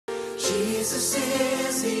Jesus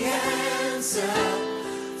is the answer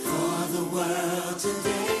for the world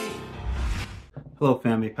today. Hello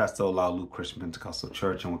family, Pastor Olaolu, Christian Pentecostal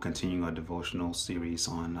Church, and we're continuing our devotional series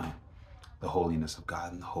on the holiness of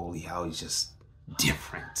God and how he's just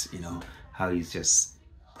different, how he's just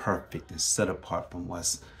perfect and set apart from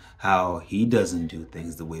us, how he doesn't do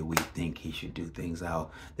things the way we think he should do things,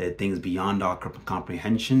 how there are things beyond our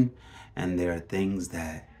comprehension, and there are things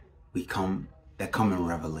that come in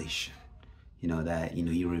revelation, that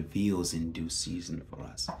he reveals in due season for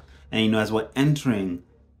us. And as we're entering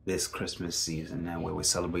this Christmas season now, where we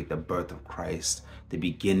celebrate the birth of Christ, the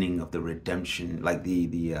beginning of the redemption, like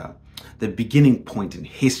the beginning point in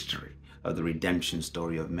history of the redemption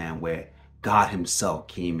story of man, where God himself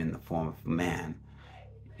came in the form of man,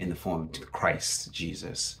 in the form of Christ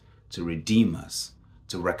Jesus, to redeem us,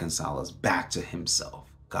 to reconcile us back to himself,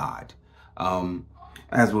 God.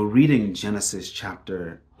 As we're reading Genesis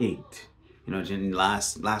chapter 8,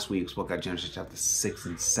 last week we spoke about Genesis chapter 6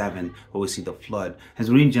 and 7, where we see the flood. As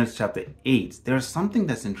we read Genesis chapter 8, there's something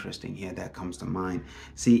that's interesting here that comes to mind.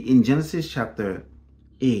 See, in Genesis chapter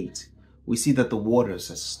 8, we see that the waters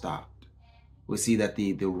have stopped. We see that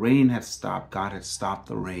the rain had stopped. God had stopped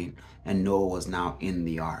the rain, and Noah was now in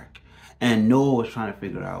the ark. And Noah was trying to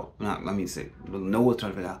figure out, Noah was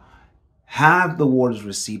trying to figure out, have the waters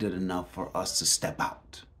receded enough for us to step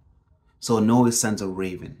out? So Noah sends a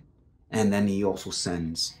raven, and then he also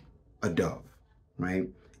sends a dove, right?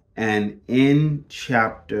 And in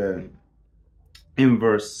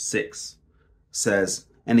verse 6 says,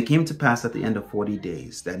 "And it came to pass at the end of 40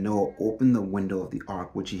 days that Noah opened the window of the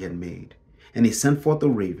ark which he had made. And he sent forth the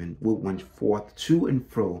raven, which went forth to and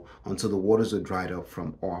fro until the waters were dried up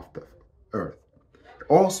from off the earth.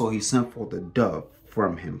 Also he sent forth a dove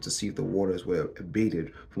from him to see if the waters were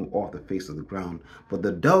abated from off the face of the ground. But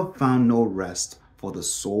the dove found no rest for the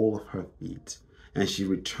sole of her feet. And she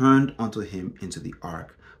returned unto him into the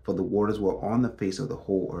ark, for the waters were on the face of the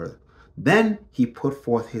whole earth. Then he put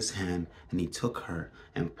forth his hand, and he took her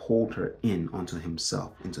and pulled her in unto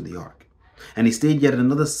himself into the ark. And he stayed yet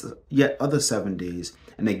other 7 days,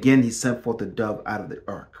 and again he sent forth the dove out of the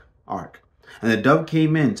ark. And the dove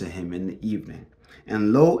came in to him in the evening,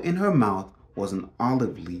 and lo, in her mouth was an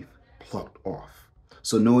olive leaf plucked off.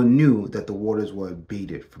 So Noah knew that the waters were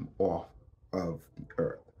abated from off the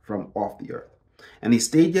earth. And he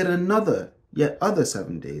stayed yet other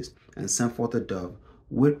 7 days, and sent forth the dove,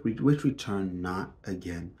 which returned not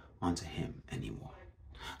again unto him anymore."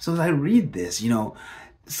 So as I read this,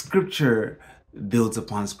 Scripture builds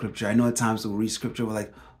upon Scripture. I know at times we'll read Scripture, we're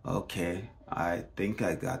like, okay, I think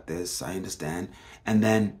I got this, I understand. And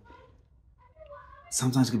then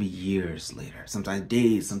sometimes it could be years later, sometimes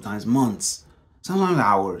days, sometimes months, sometimes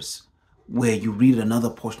hours, where you read another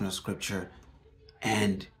portion of Scripture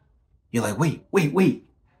and you're like, wait,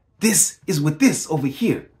 this is with this over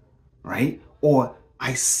here, right? Or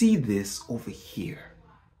I see this over here.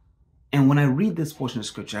 And when I read this portion of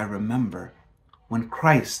Scripture, I remember when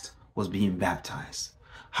Christ was being baptized,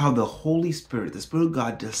 how the Holy Spirit, the Spirit of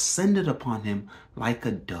God, descended upon him like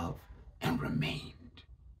a dove and remained.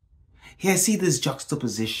 Here I see this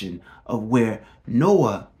juxtaposition of where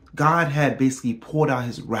Noah, God had basically poured out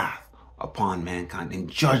his wrath upon mankind and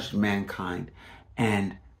judged mankind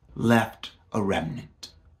and left a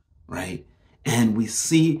remnant, right? And we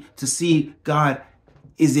see God,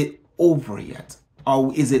 is it over yet?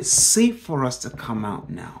 Or is it safe for us to come out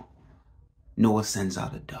now? Noah sends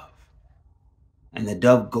out a dove. And the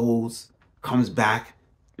dove comes back,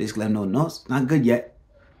 basically let him know, no, it's not good yet.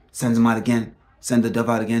 Sends him out again, send the dove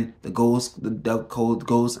out again. The dove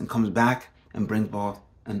goes and comes back and brings forth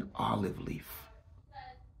an olive leaf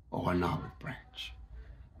or an olive branch,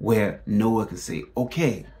 where Noah can say,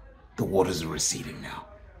 okay, the waters are receding now.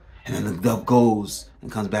 And then the dove goes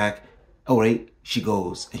and comes back. All right, she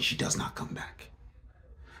goes and she does not come back.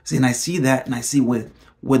 See, and I see that, and I see where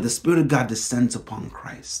the Spirit of God descends upon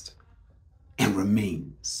Christ and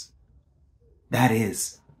remains. That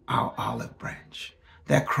is our olive branch.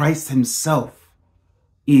 That Christ himself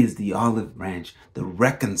is the olive branch, the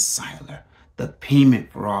reconciler, the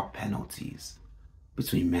payment for our penalties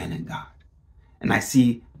between man and God. And I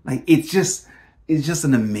see, it's just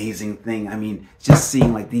an amazing thing. I mean, just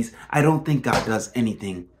seeing these, I don't think God does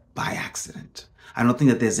anything by accident. I don't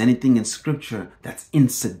think that there's anything in Scripture that's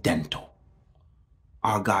incidental.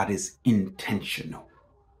 Our God is intentional.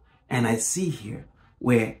 And I see here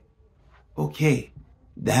where, okay,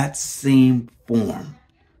 that same form,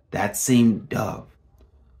 that same dove,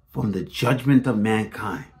 from the judgment of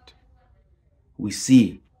mankind, we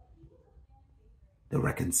see the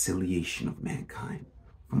reconciliation of mankind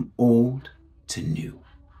from old to new.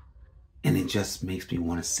 And it just makes me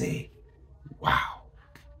want to say, wow.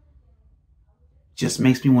 Just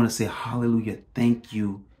makes me want to say, hallelujah, thank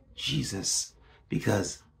you, Jesus.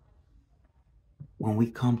 Because when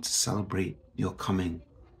we come to celebrate your coming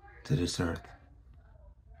to this earth,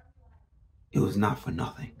 it was not for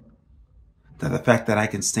nothing. That the fact that I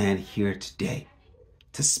can stand here today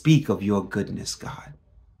to speak of your goodness, God,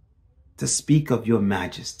 to speak of your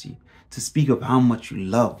majesty, to speak of how much you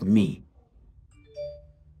love me,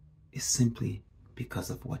 is simply because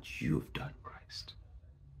of what you've done, Christ.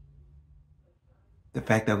 The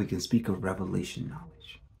fact that we can speak of revelation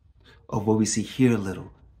knowledge, of what we see here a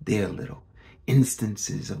little, there a little,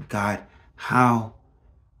 instances of God, how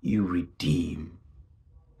you redeem,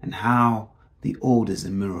 and how the old is a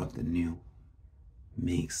mirror of the new,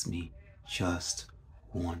 makes me just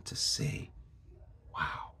want to say,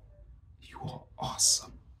 wow, you are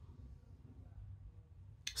awesome.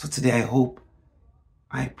 So today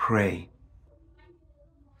I pray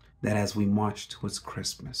that as we march towards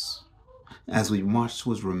Christmas, as we march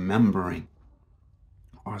towards remembering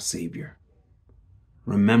our Savior,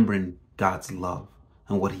 remembering God's love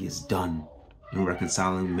and what he has done in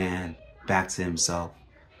reconciling man back to himself,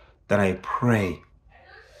 that I pray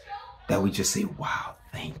that we just say, wow,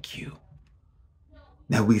 thank you.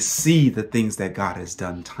 That we see the things that God has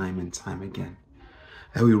done time and time again.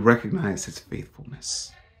 That we recognize his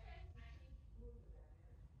faithfulness.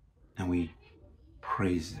 And we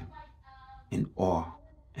praise him in awe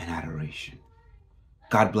and adoration.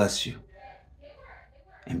 God bless you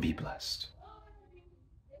and be blessed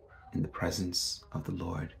in the presence of the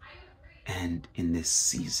Lord and in this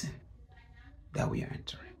season that we are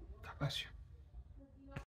entering. God bless you.